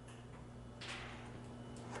you.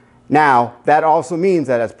 Now, that also means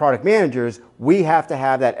that as product managers, we have to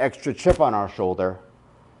have that extra chip on our shoulder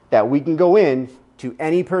that we can go in to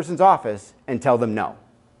any person's office and tell them no.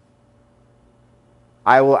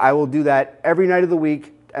 I will do that every night of the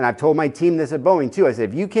week, and I've told my team this at Boeing too. I said,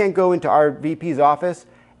 if you can't go into our VP's office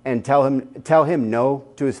and tell him no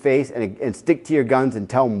to his face and stick to your guns and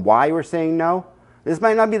tell him why we're saying no, this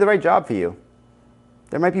might not be the right job for you.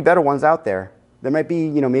 There might be better ones out there. There might be,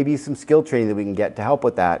 maybe some skill training that we can get to help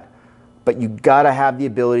with that. But you gotta have the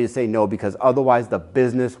ability to say no, because otherwise the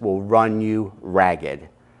business will run you ragged.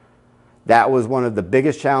 That was one of the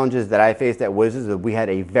biggest challenges that I faced at Wizards. That we had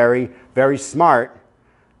a very, very smart,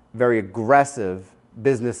 very aggressive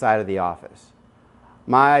business side of the office.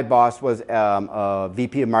 My boss was a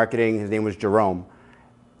VP of marketing. His name was Jerome.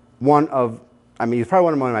 He was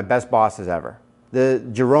probably one of my best bosses ever.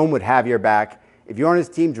 Jerome would have your back. If you're on his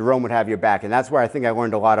team, Jerome would have your back. And that's where I think I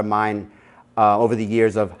learned a lot of mine over the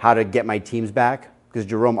years of how to get my teams back, because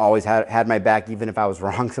Jerome always had my back, even if I was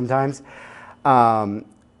wrong sometimes.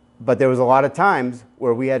 But there was a lot of times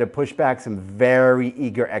where we had to push back some very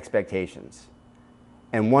eager expectations.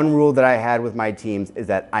 And one rule that I had with my teams is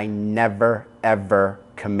that I never, ever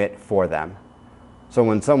commit for them. So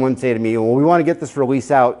when someone say to me, well, we want to get this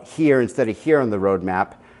release out here instead of here on the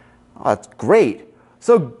roadmap, oh, that's great.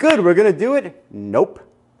 So good, we're going to do it? Nope.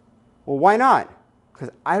 Well, why not? Because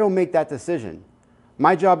I don't make that decision.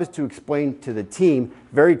 My job is to explain to the team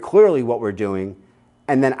very clearly what we're doing,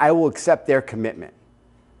 and then I will accept their commitment.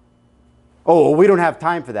 Oh, well, we don't have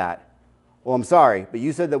time for that. Well, I'm sorry, but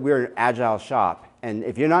you said that we're an agile shop. And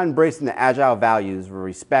if you're not embracing the agile values of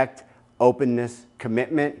respect, openness,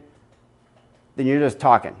 commitment, then you're just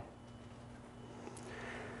talking.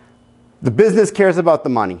 The business cares about the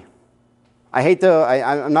money.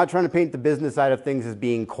 I'm not trying to paint the business side of things as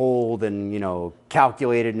being cold and,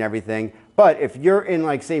 calculated and everything. But if you're in,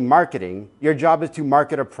 like, say, marketing, your job is to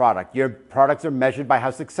market a product. Your products are measured by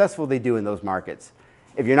how successful they do in those markets.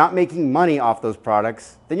 If you're not making money off those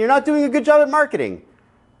products, then you're not doing a good job at marketing.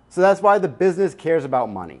 So that's why the business cares about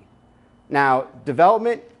money. Now,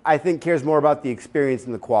 development, I think, cares more about the experience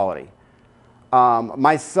and the quality.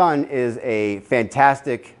 My son is a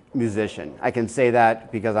fantastic musician. I can say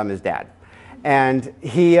that because I'm his dad. And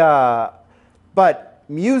but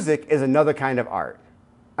music is another kind of art.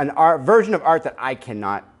 An version of art that I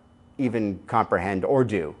cannot even comprehend or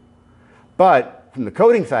do. But from the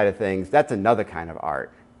coding side of things, that's another kind of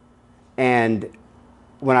art. And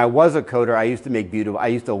when I was a coder, I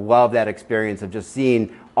used to love that experience of just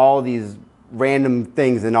seeing all these random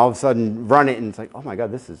things and all of a sudden run it and it's like, oh my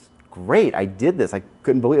God, this is great. I did this. I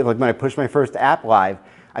couldn't believe it. Like when I pushed my first app live,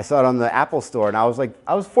 I saw it on the Apple Store and I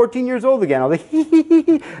was 14 years old again. I was like,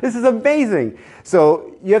 this is amazing.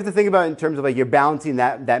 So you have to think about it in terms of like you're balancing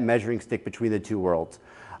that measuring stick between the two worlds.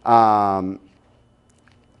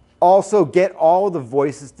 Also, get all the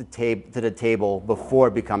voices to the table before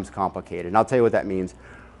it becomes complicated. And I'll tell you what that means.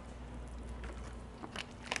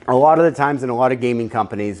 A lot of the times in a lot of gaming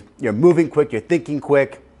companies, you're moving quick, you're thinking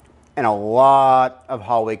quick, and a lot of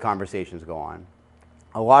hallway conversations go on.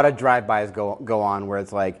 A lot of drive-bys go on where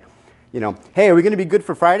it's like, you know, hey, are we going to be good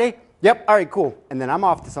for Friday? Yep, all right, cool. And then I'm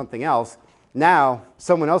off to something else. Now,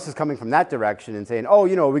 someone else is coming from that direction and saying, oh,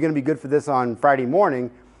 you know, are we going to be good for this on Friday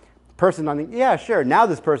morning? Person on the, yeah, sure. Now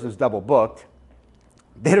this person's double booked.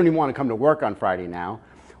 They don't even want to come to work on Friday now.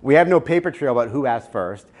 We have no paper trail about who asked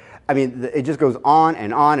first. I mean, it just goes on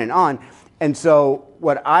and on and on. And so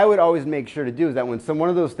what I would always make sure to do is that when one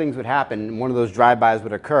of those things would happen, one of those drive-bys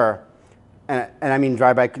would occur, and I mean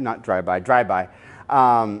drive-by, not drive-by, drive-by,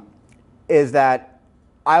 is that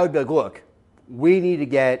I would be like, look, we need to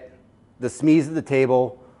get the SMEs at the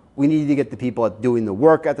table. We need to get the people doing the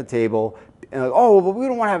work at the table. And like, oh, but we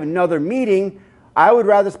don't want to have another meeting. I would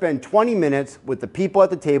rather spend 20 minutes with the people at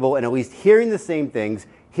the table and at least hearing the same things,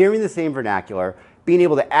 hearing the same vernacular, being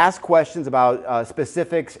able to ask questions about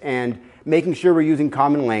specifics and making sure we're using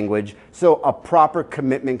common language so a proper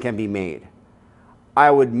commitment can be made.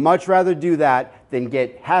 I would much rather do that than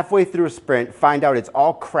get halfway through a sprint, find out it's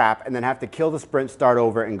all crap, and then have to kill the sprint, start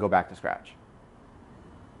over, and go back to scratch.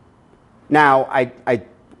 Now, I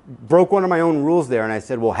broke one of my own rules there, and I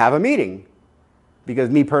said, well, have a meeting.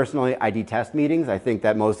 Because me personally, I detest meetings. I think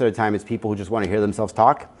that most of the time it's people who just want to hear themselves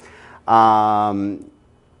talk.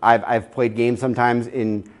 I've played games sometimes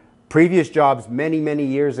in previous jobs many, many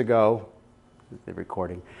years ago, the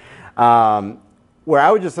recording, where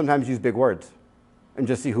I would just sometimes use big words and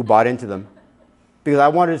just see who bought into them. Because I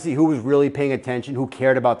wanted to see who was really paying attention, who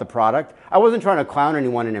cared about the product. I wasn't trying to clown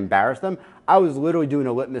anyone and embarrass them. I was literally doing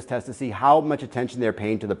a litmus test to see how much attention they're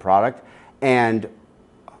paying to the product and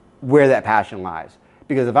where that passion lies.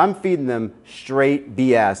 Because if I'm feeding them straight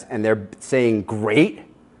BS and they're saying great,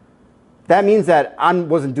 that means that I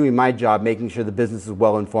wasn't doing my job making sure the business is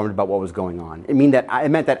well informed about what was going on. It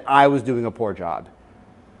meant that I was doing a poor job.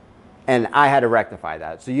 And I had to rectify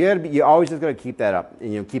that. So you always just got to keep that up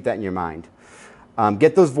and keep that in your mind.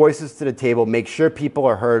 Get those voices to the table, make sure people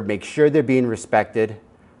are heard, make sure they're being respected.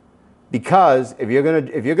 Because if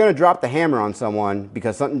you're gonna drop the hammer on someone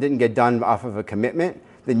because something didn't get done off of a commitment,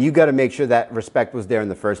 then you got to make sure that respect was there in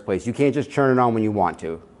the first place. You can't just turn it on when you want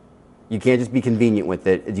to. You can't just be convenient with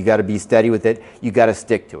it. You got to be steady with it. You got to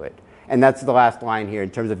stick to it. And that's the last line here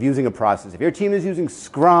in terms of using a process. If your team is using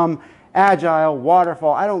Scrum, Agile,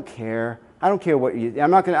 Waterfall, I don't care. I don't care what you.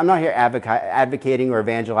 I'm not here advocating or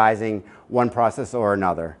evangelizing one process or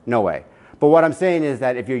another. No way. But what I'm saying is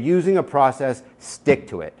that if you're using a process, stick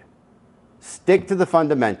to it. Stick to the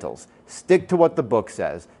fundamentals. Stick to what the book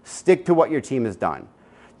says. Stick to what your team has done.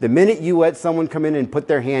 The minute you let someone come in and put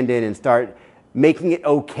their hand in and start making it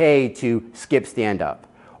okay to skip stand-up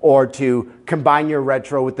or to combine your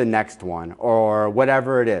retro with the next one or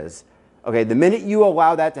whatever it is, okay, the minute you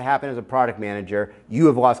allow that to happen as a product manager, you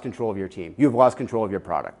have lost control of your team. You have lost control of your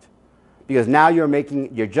product. Because now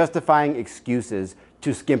you're justifying excuses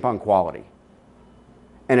to skimp on quality.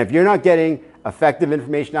 And if you're not getting effective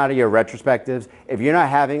information out of your retrospectives, if you're not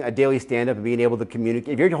having a daily stand-up and being able to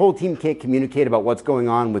communicate, if your whole team can't communicate about what's going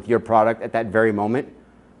on with your product at that very moment,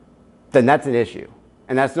 then that's an issue.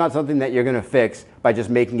 And that's not something that you're going to fix by just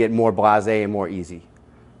making it more blasé and more easy.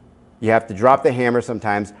 You have to drop the hammer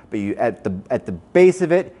sometimes, but at the base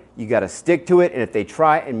of it, you got to stick to it, and if they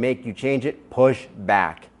try and make you change it, push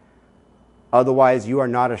back. Otherwise, you are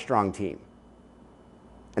not a strong team.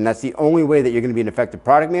 And that's the only way that you're going to be an effective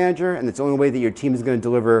product manager, and it's the only way that your team is going to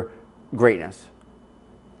deliver greatness.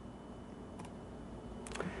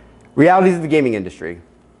 Realities of the gaming industry.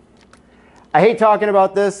 I hate talking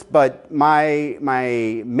about this, but my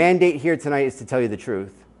mandate here tonight is to tell you the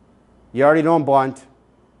truth. You already know I'm blunt,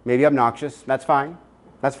 maybe obnoxious. That's fine.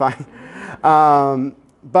 That's fine.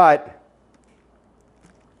 But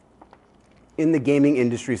in the gaming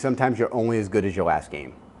industry, sometimes you're only as good as your last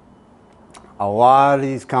game. A lot of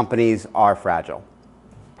these companies are fragile.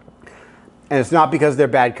 And it's not because they're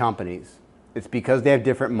bad companies. It's because they have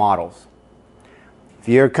different models. If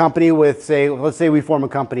you're a company with, let's say we form a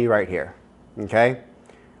company right here, okay?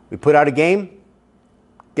 We put out a game,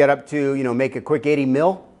 get up to, make a quick 80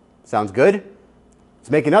 mil. Sounds good.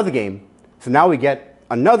 Let's make another game. So now we get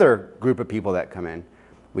another group of people that come in.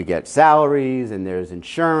 We get salaries, and there's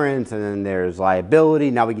insurance, and then there's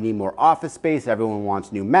liability. Now we need more office space. Everyone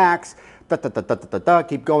wants new Macs.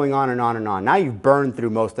 Keep going on and on and on. Now you've burned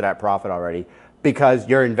through most of that profit already because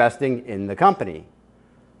you're investing in the company.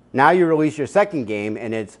 Now you release your second game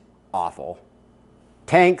and it's awful.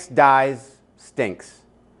 Tanks, dies, stinks.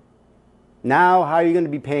 Now, how are you going to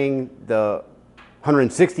be paying the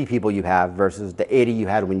 160 people you have versus the 80 you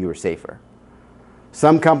had when you were safer?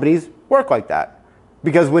 Some companies work like that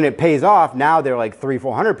because when it pays off, now they're like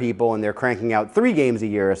 300-400 people and they're cranking out 3 games a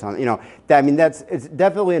year or something. You know, I mean, it's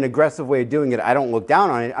definitely an aggressive way of doing it. I don't look down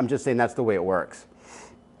on it. I'm just saying that's the way it works.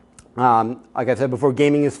 Like I said before,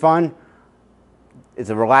 gaming is fun. It's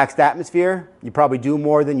a relaxed atmosphere. You probably do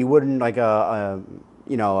more than you would in like a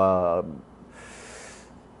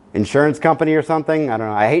insurance company or something. I don't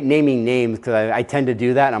know. I hate naming names because I tend to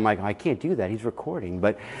do that. And I'm like, oh, I can't do that. He's recording.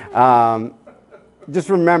 But just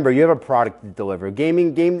remember, you have a product to deliver.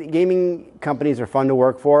 Gaming companies are fun to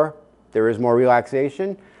work for. There is more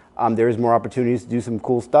relaxation. There is more opportunities to do some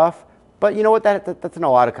cool stuff. But you know what? That's in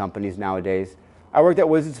a lot of companies nowadays. I worked at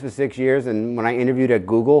Wizards for 6 years, and when I interviewed at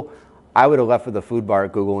Google, I would have left for the food bar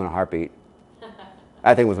at Google in a heartbeat.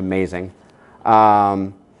 That thing was amazing.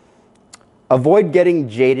 Avoid getting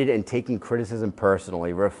jaded and taking criticism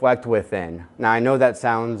personally. Reflect within. Now, I know that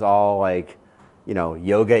sounds all like, you know,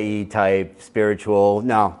 yoga-y type, spiritual.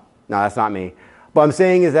 No, that's not me. What I'm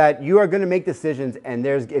saying is that you are going to make decisions, and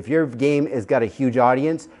if your game has got a huge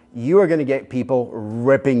audience, you are going to get people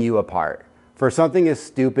ripping you apart for something as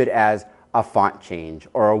stupid as a font change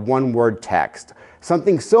or a one-word text.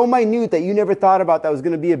 Something so minute that you never thought about that was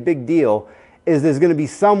going to be a big deal is there's going to be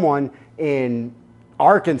someone in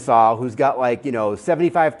Arkansas who's got like,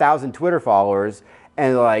 75,000 Twitter followers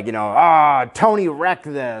and like, Tony wrecked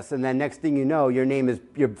this. And then next thing you know,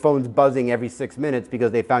 your phone's buzzing every 6 minutes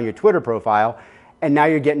because they found your Twitter profile and now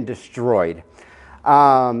you're getting destroyed.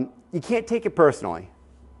 You can't take it personally,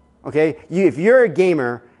 okay? If you're a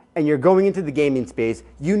gamer and you're going into the gaming space,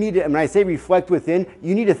 you need to, and when I say reflect within,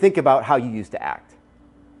 you need to think about how you used to act,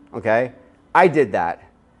 okay? I did that,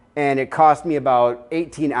 and it cost me about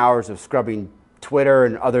 18 hours of scrubbing Twitter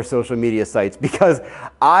and other social media sites because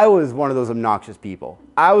I was one of those obnoxious people.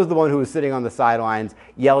 I was the one who was sitting on the sidelines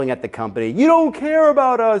yelling at the company, "You don't care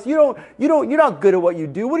about us. You're not good at what you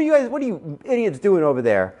do. What are you idiots doing over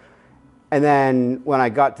there?" And then when I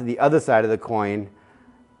got to the other side of the coin,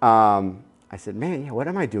 I said, man, what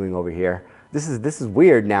am I doing over here? This is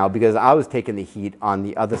weird now because I was taking the heat on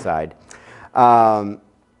the other side. You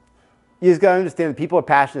just got to understand that people are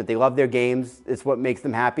passionate. They love their games. It's what makes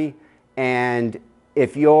them happy. And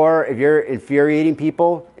if you're infuriating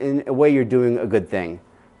people, in a way, you're doing a good thing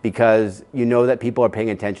because you know that people are paying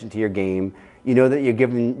attention to your game. You know that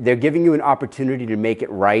they're giving you an opportunity to make it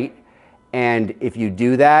right. And if you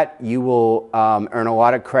do that, you will earn a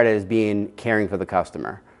lot of credit as caring for the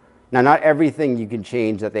customer. Now, not everything you can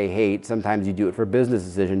change that they hate. Sometimes you do it for a business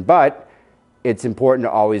decision, but it's important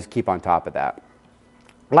to always keep on top of that.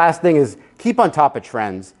 Last thing is keep on top of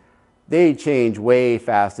trends. They change way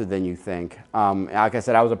faster than you think. Like I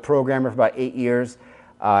said, I was a programmer for about 8 years.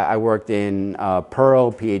 I worked in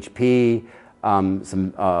Perl, PHP,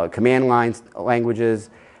 some command line languages.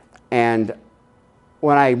 And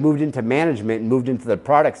when I moved into management and moved into the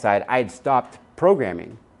product side, I had stopped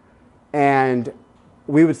programming. And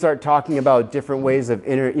we would start talking about different ways of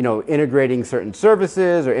integrating certain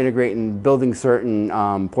services or building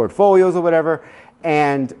certain portfolios or whatever.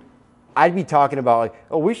 And I'd be talking about like,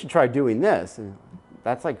 oh, we should try doing this. And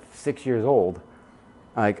that's like 6 years old.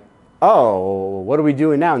 Like, oh, what are we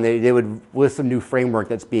doing now? And they would list some new framework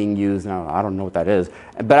that's being used. And I don't know what that is.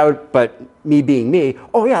 But me being me,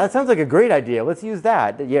 oh yeah, that sounds like a great idea. Let's use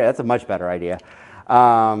that. Yeah, that's a much better idea.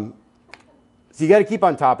 So you got to keep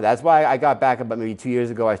on top of that. That's why I got back about maybe 2 years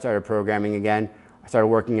ago. I started programming again. I started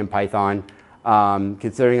working in Python.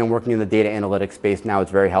 Considering I'm working in the data analytics space now,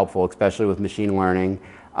 it's very helpful, especially with machine learning.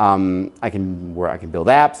 I can build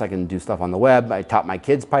apps. I can do stuff on the web. I taught my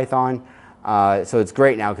kids Python, so it's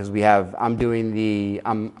great now because I'm doing the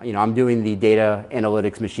data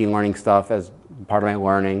analytics, machine learning stuff as part of my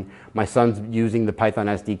learning. My son's using the Python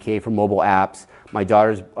SDK for mobile apps. My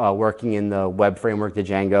daughter's working in the web framework, the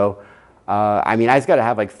Django. I just got to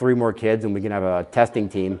have like 3 more kids, and we can have a testing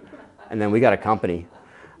team, and then we got a company.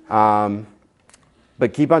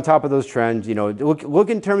 But keep on top of those trends. Look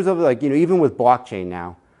in terms of like even with blockchain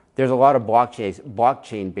now, there's a lot of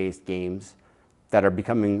blockchain-based games that are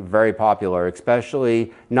becoming very popular,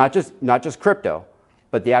 especially not just crypto,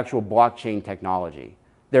 but the actual blockchain technology.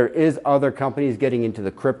 There is other companies getting into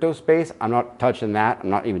the crypto space. I'm not touching that. I'm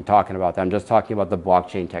not even talking about that. I'm just talking about the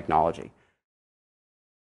blockchain technology.